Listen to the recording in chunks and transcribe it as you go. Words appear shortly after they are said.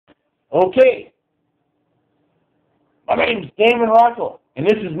Okay. My name's Damon Rockwell, and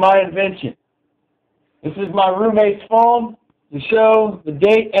this is my invention. This is my roommate's phone to show the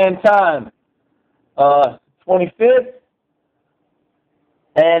date and time. 25th,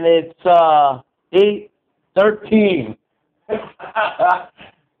 and it's 8:13.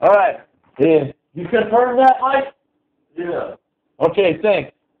 All right. Yeah. You confirm that, Mike? Yeah. Okay,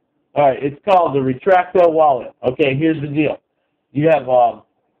 thanks. All right, it's called the Retractowallet. Okay, here's the deal. You have,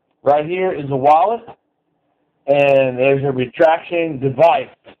 right here is a wallet, and there's a retraction device,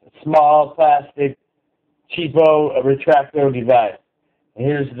 a small plastic, cheapo retracto device. And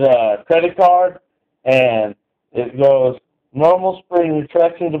here's the credit card, and it goes normal spring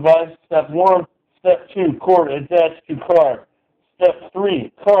retraction device, step 1, step 2, cord attached to card. Step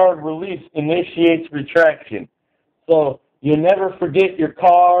 3, card release initiates retraction. So you'll never forget your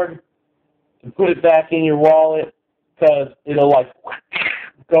card and put it back in your wallet, because it'll like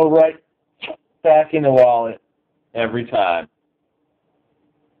go right back in the wallet every time.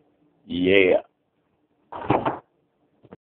 Yeah.